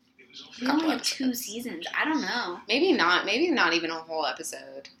We only have 2 seasons. I don't know. maybe not even a whole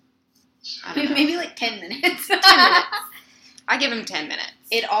episode. I don't know. Maybe like 10 minutes. 10 minutes. I give him 10 minutes.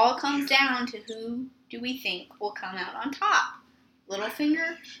 It all comes down to who do we think will come out on top?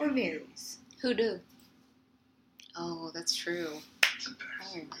 Littlefinger or Varys? Who do? Oh, that's true.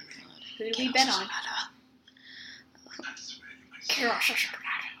 Oh my god. Who do we bet on?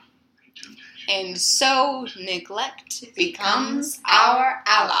 And so neglect becomes our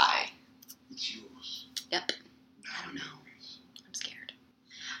ally. It's yours. Yep. I don't know. I'm scared.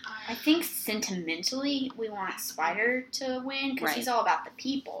 I think sentimentally we want Spider to win because Right. he's all about the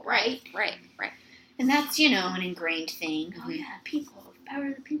people, right? Right. And that's, an ingrained thing. Oh Mhm. yeah, people, the power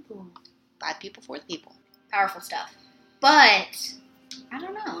of the people. By the people for the people. Powerful stuff. But, I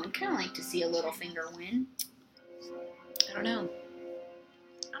don't know, I'd kind of like to see a Littlefinger win. I don't know.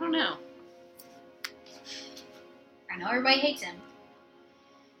 I know everybody hates him.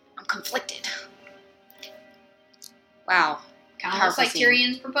 I'm conflicted. Wow. Kind of looks Powerful like scene.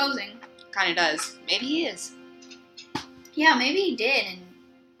 Tyrion's proposing. Kind of does. Maybe he is. Yeah, maybe he did, and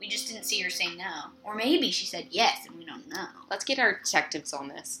we just didn't see her say no. Or maybe she said yes, and we don't know. Let's get our detectives on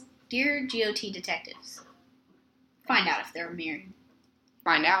this. Dear GOT detectives, find out if they're married.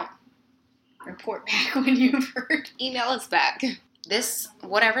 Find out. Report back when you've heard. Email us back.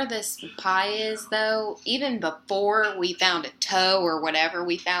 Whatever this pie is, though, even before we found a toe or whatever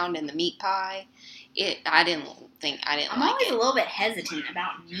we found in the meat pie, I didn't I'm like always it. a little bit hesitant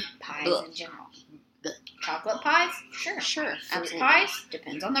about meat pies Ugh. in general. Ugh. Chocolate pies? Sure. Sure, Fruit absolutely. pies?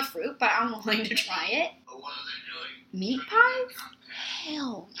 Depends on the fruit, but I'm willing to try it. What are they Meat pies?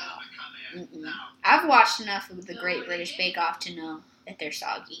 Hell doing? no. Mm-mm. I've watched enough of the Great British Bake Off to know that they're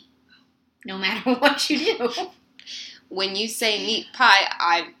soggy. No matter what you do. When you say meat pie,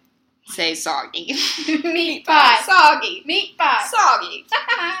 I say soggy. Meat pie. Soggy. Meat pie. Soggy.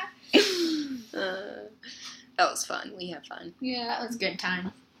 That was fun. We had fun. Yeah, that was a good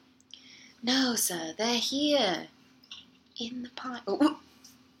time. No, sir, they're here. In the pie. Oh,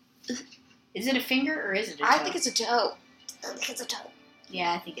 Is it a finger or is it a toe? I think it's a toe.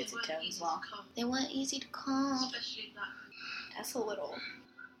 Yeah, I think it's a toe as well. They weren't easy to calm. That's a little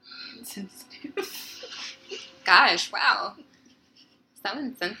insensitive. Gosh, wow. So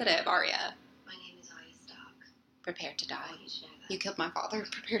insensitive, Arya. My name is Arya Stark. Prepare to I die. want you to know that You killed my father.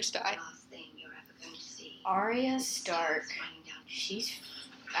 Prepare to the die. last thing you're ever going to see. Arya is Stark. stars raining down. She's,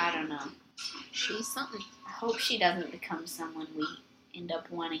 I don't know. She's something. I hope she doesn't become someone we end up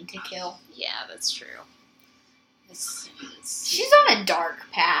wanting to kill. Yeah, that's true. She's on a dark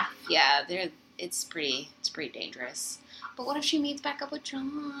path. Yeah, it's pretty dangerous. But what if she meets back up with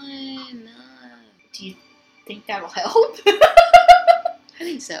John? Do you think that'll help? I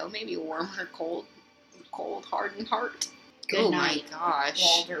think so. Maybe warm her cold, hardened heart. Good Oh night, my gosh.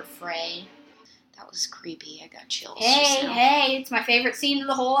 Walder Frey. That was creepy. I got chills. Hey, just now. hey, it's my favorite scene of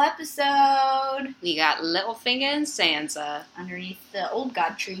the whole episode. We got Littlefinger and Sansa. Underneath the old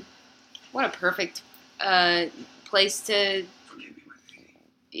god tree. What a perfect place to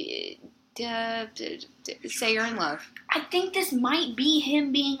say you're in love. I think this might be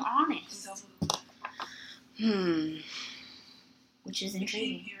him being honest. Which is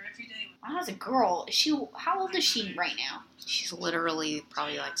intriguing. Wow, as a girl, how old is she right now? She's literally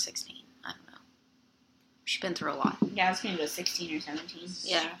probably like 16. I don't know. She's been through a lot. Yeah, I was gonna go 16 or 17.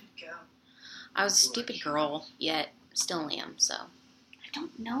 Yeah. I was a stupid girl, yet still am, so. I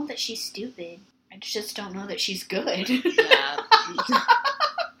don't know that she's stupid. I just don't know that she's good. Yeah.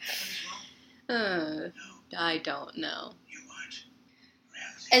 I don't know. You want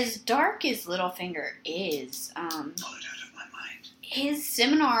reality? As dark as Littlefinger is, Pull it out of my mind. his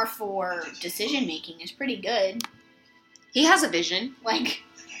seminar for decision making is pretty good. He has a vision. Like,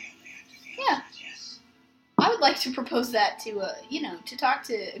 Then I only have to be Yeah. answered yes. I would like to propose that to, to talk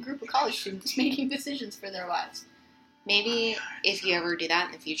to a group of college students making decisions for their lives. Maybe if you ever do that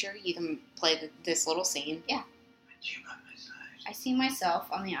in the future, you can play this little scene. But you by my side. I see myself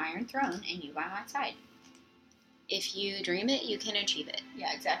on the Iron Throne and you by my side. If you dream it, you can achieve it.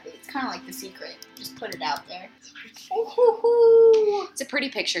 Yeah, exactly. It's kind of like The Secret. Just put it out there. It's pretty. Ooh-hoo-hoo. It's a pretty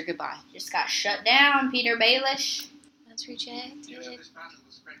picture. Goodbye. Just got shut down, Peter Baelish. That's News of rejected. this battle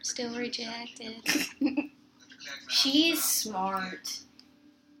was spread Still quickly. rejected. She's smart.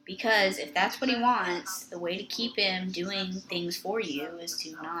 Because if that's what he wants, the way to keep him doing things for you is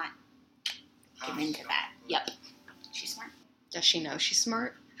to not give in to that. Yep. She's smart. Does she know she's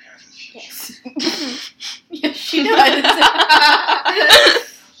smart? Yes. Yes, she does.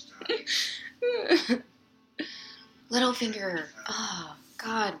 Littlefinger. Oh,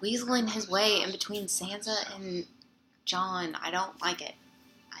 God. Weaseling his way in between Sansa and Jon. I don't like it.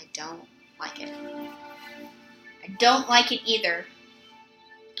 I don't like it. I don't like it either.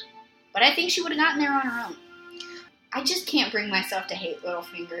 But I think she would have gotten there on her own. I just can't bring myself to hate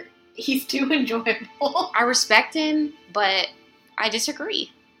Littlefinger. He's too enjoyable. I respect him, but I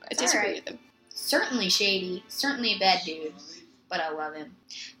disagree. I disagree alright. with him. Certainly shady. Certainly a bad dude. But I love him.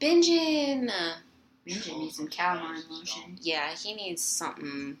 Benjen. Benjen needs some calamine lotion. Yeah, he needs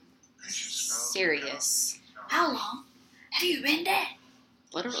something serious. How long have you been dead?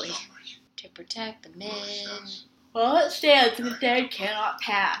 Literally. To protect the men. Well, it stands. The dead cannot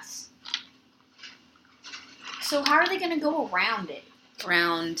pass. So how are they going to go around it?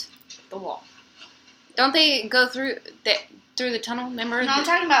 Around. The wall. Don't they go through the tunnel? Remember? No, I'm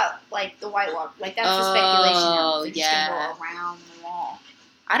talking about, like, the White Walk. Like, that's the speculation now. Oh, They're just yeah. going to go around the wall.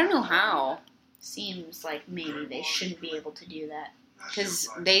 I don't know how. Seems like maybe they shouldn't be able to do that. Because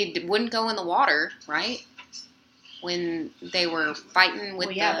they wouldn't go in the water, right? When they were fighting with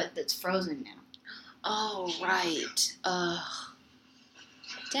Well, yeah, the... but it's frozen now. Oh, right. Ugh.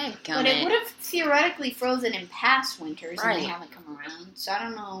 Dadgummit. But it would have theoretically frozen in past winters, and Right. they haven't come around. So I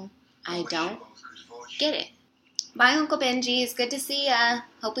don't know. I don't get it. Bye, Uncle Benji. It's good to see ya.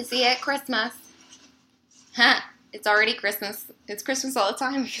 Hope we see you at Christmas. Ha! It's already Christmas. It's Christmas all the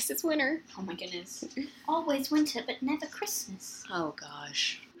time because it's winter. Oh my goodness. Always winter, but never Christmas. Oh,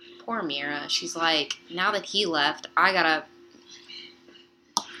 gosh. Poor Mira. She's like, now that he left, I gotta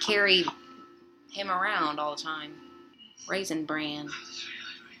carry him around all the time. Raisin Bran.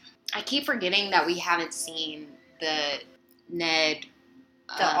 I keep forgetting that we haven't seen the Ned...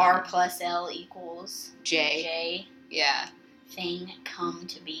 The R plus L equals J. J Yeah. thing come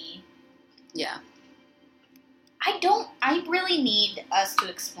to be. Yeah. I really need us to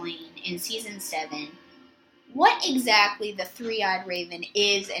explain in season 7 what exactly the three-eyed raven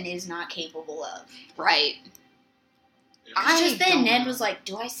is and is not capable of. Right. It's just then don't Ned know. was like,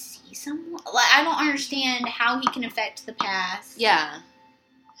 do I see someone? Like, I don't understand how he can affect the past. Yeah.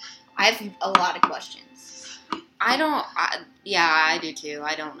 I have a lot of questions. I do too.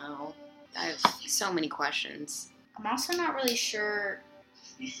 I don't know. I have so many questions. I'm also not really sure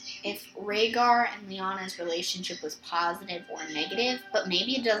if Rhaegar and Lyanna's relationship was positive or negative, but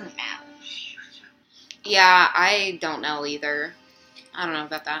maybe it doesn't matter. Yeah, I don't know either. I don't know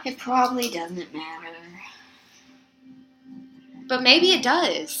about that. It probably doesn't matter. But maybe it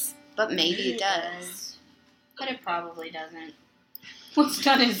does. But maybe it does. But it probably doesn't. What's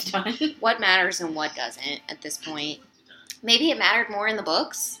done is done. What matters and what doesn't at this point? Maybe it mattered more in the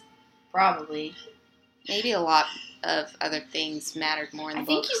books. Probably. Maybe a lot of other things mattered more in the I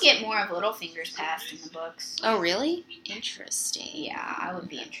think books. you get more of Littlefinger's past in the books. Oh, really? Interesting. Yeah, I would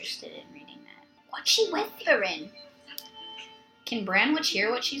be interested in reading that. What's she whispering? Can Branwich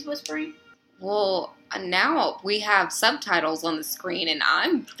hear what she's whispering? Well, now we have subtitles on the screen, and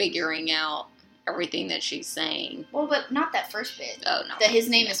I'm figuring out everything that she's saying. Well, but not that first bit. Oh, no. That his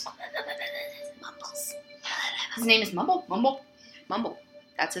name is... Mumbles. His name is Mumble? Mumble? Mumble.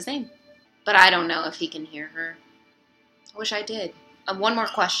 That's his name. But I don't know if he can hear her. I wish I did. One more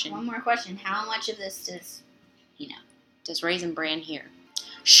question. One more question. How much of this does he know? Does Raisin Bran hear?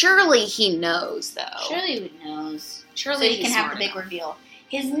 Surely he knows, though. Surely he knows. Surely So he he's can have smart the big enough. reveal.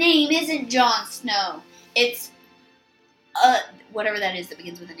 His name isn't Jon Snow. It's whatever that is that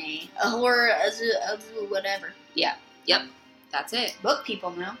begins with an A. Whatever. Yep. That's it. Book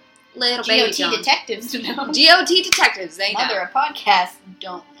people know. Little baby GOT John. detectives know. GOT detectives, they know. Mother of podcast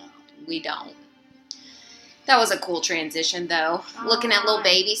don't know. We don't. That was a cool transition, though. Looking at little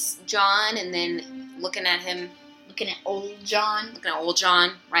baby John and then looking at him, Looking at old John. looking at old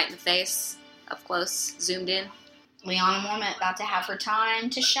John right in the face, up close, zoomed in. Leona Mormont about to have her time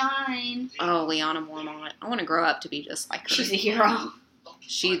to shine. Oh, Leona Mormont. I want to grow up to be just like her. She's a hero.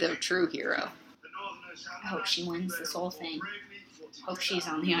 She the true hero. I hope she wins this whole thing. Hope she's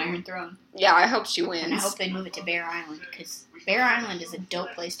on the Iron Throne. Yeah, I hope she And I wins. hope they move it to Bear Island, because Bear Island is a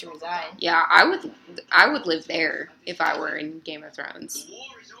dope place to reside. Yeah, I would live there if I were in Game of Thrones.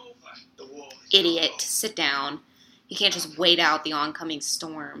 Idiot. Sit down. You can't just wait out the oncoming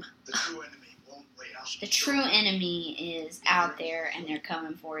storm. The true enemy is out there, and they're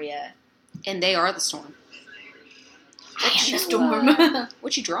coming for you. And they are the storm. I am the storm.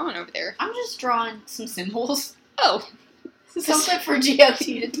 What you drawing over there? I'm just drawing some symbols. Oh. Something for GOT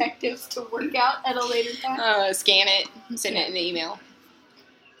detectives to work out at a later time. Scan it. Send it in an email.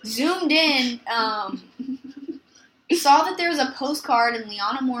 Zoomed in, saw that there was a postcard in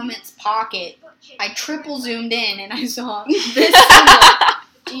Leona Mormont's pocket. I triple zoomed in and I saw this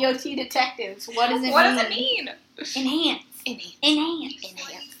symbol. GOT detectives. What does it mean? What does it mean? Enhance.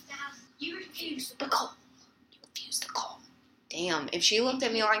 Enhance. You refuse. The call. You refuse the call. Damn, if she looked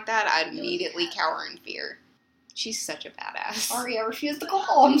at me like that, I'd immediately cower in fear. She's such a badass. Sorry, I refused the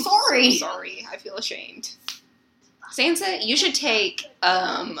call. I'm sorry. So sorry. I feel ashamed. Sansa, you should take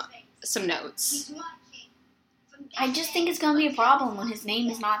some notes. I just think it's going to be a problem when his name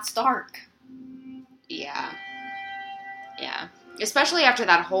is not Stark. Yeah. Yeah. Especially after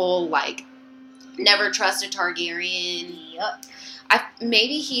that whole, like, never trust a Targaryen. Yup.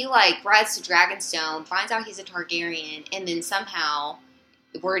 Maybe he, like, rides to Dragonstone, finds out he's a Targaryen, and then somehow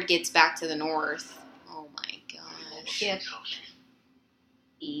the word gets back to the north. Oh my gosh. Yep.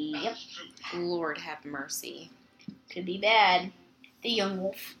 Yep. Lord have mercy. Could be bad. The young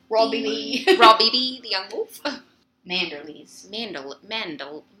wolf. Robbie Lee. Robbie B, the young wolf. Manderleys.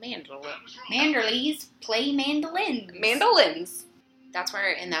 Manderleys play mandolins. Mandolins. That's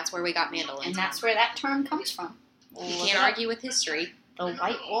where we got mandolins. And that's where that term comes from. You can't argue with history. The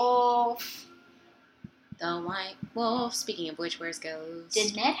White Wolf. The White Wolf. Speaking of which, where's Ghost?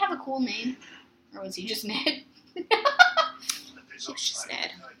 Did Ned have a cool name? Or was he just Ned? He was just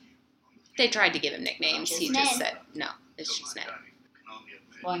Ned. They tried to give him nicknames. Just He Ned. just said, no, it's just Ned.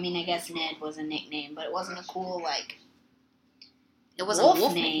 Well, I mean, I guess Ned was a nickname, but it wasn't a cool, like, It wasn't Wolf a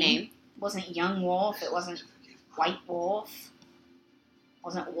wolf name. nickname. it wasn't Young Wolf, it wasn't White Wolf, it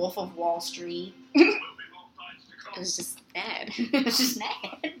wasn't Wolf of Wall Street. It was just Ned. It was just Ned.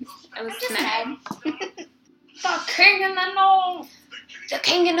 It was Just Ned. Ned. The King in the North! The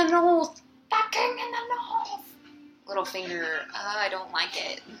King in the North. The King in the North! Little finger. I don't like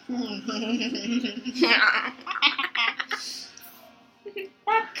it.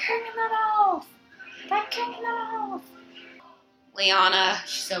 The King in the North! The King in the North! Lyanna.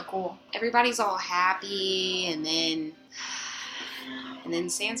 She's so cool. Everybody's all happy, and then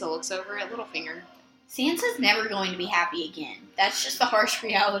Sansa looks over at Littlefinger. Sansa's never going to be happy again. That's just the harsh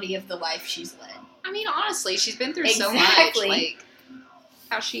reality of the life she's led. I mean, honestly, she's been through so Exactly. much. Like,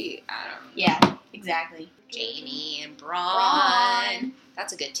 how she, I don't know. Yeah, exactly. Jaime and Bronn. Bronn.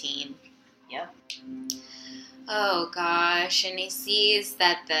 That's a good team. Yep. Oh, gosh. And he sees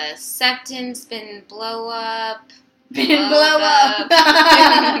that the Septon's been blow up. Blow up.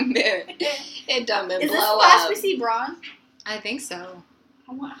 It done been Is this the blow last up. we see Bronn? I think so.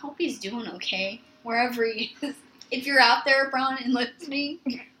 I hope he's doing okay, wherever he is. If you're out there, Bronn, and listening,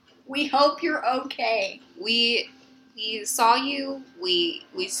 we hope you're okay. We saw you. We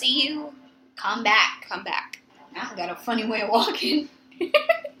see you. Come back. Come back. Now I got a funny way of walking.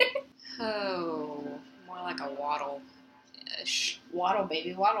 Oh, more like a waddle-ish. Waddle,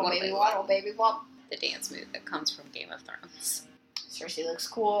 baby, waddle, Waddle, baby, baby, waddle, baby, waddle. The dance move that comes from Game of Thrones. Cersei looks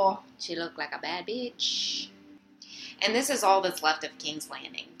cool. She looked like a bad bitch. And this is all that's left of King's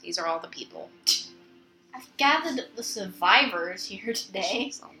Landing. These are all the people. I've gathered the survivors here today.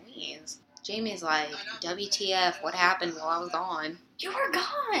 Jeez Louise. Jamie's like, WTF, what happened while I was gone? You were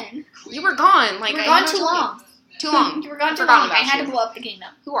gone. You were gone. Like, You were I gone had no too choice. long. Too long. You were gone too Forgotten long. I about had you. to blow up the kingdom.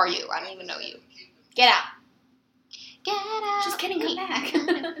 Who are you? I don't even know you. Get out. Get out. Just kidding, come back.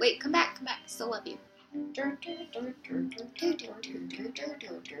 Wait, come back. Still love you.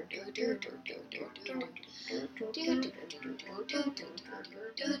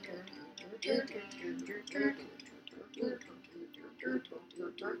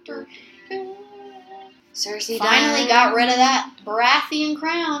 Cersei Finally done. got rid of that Baratheon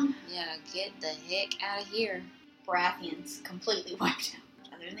crown. Yeah, get the heck out of here. Baratheons completely wiped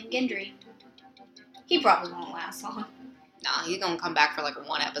out. other than Gendry. He probably won't last long. Nah, he's gonna come back for like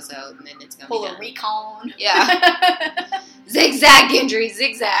one episode and then it's gonna Pull be a done. recon. Yeah. Zigzag, Gendry,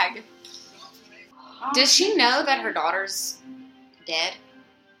 zigzag. Does she know that her daughter's dead?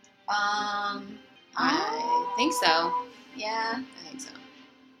 I think so. Yeah. I think so.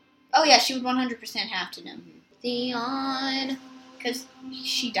 Oh yeah, she would 100% have to know. Theon. Because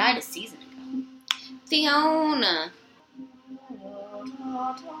she died a season ago. Theon.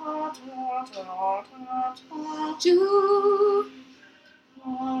 Ju-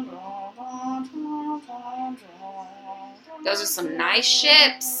 Those are some nice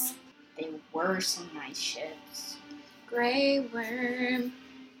ships. They were some nice ships. Grey Worm.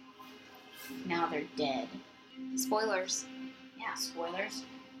 Now they're dead. Spoilers. Yeah, spoilers.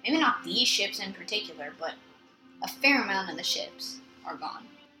 Maybe not these ships in particular, but a fair amount of the ships are gone.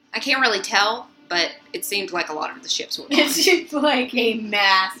 I can't really tell, but it seemed like a lot of the ships were gone. It's just like a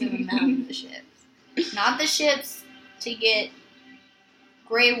massive amount of the ships. Not the ships to get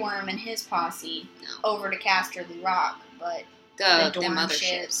Grey Worm and his posse over to Casterly Rock, but the them Dorne other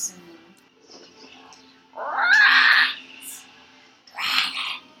ships. ships.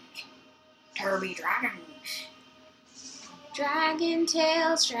 Turby dragons. Dragon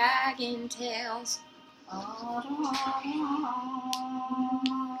Tales, Dragon Tales.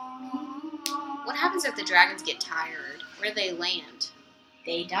 What happens if the dragons get tired? Where do they land?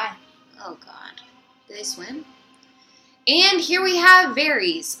 They die. Oh god. Do they swim? And here we have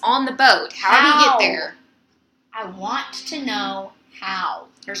Varys on the boat. How did he How? get there? I want to know how.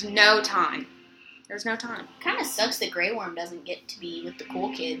 There's no time. There's no time. Kind of sucks that Grey Worm doesn't get to be with the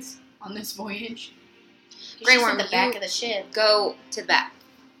cool kids on this voyage. He's Grey just Worm, at the back you- of the ship. Go to the back.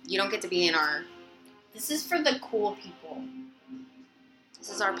 You don't get to be in our... This is for the cool people. This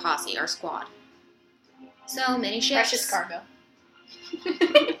is our posse, our squad. So many ships. Precious cargo.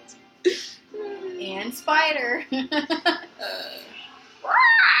 And Spider.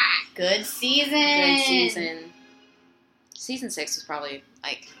 Good season. Good season. Season 6 was probably,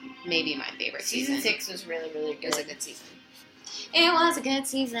 like, maybe my favorite season. Season 6 was really, really It was a good. good season. It was a good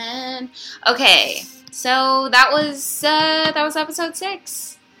season. Okay, so that was episode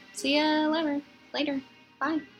 6. See ya later. Bye.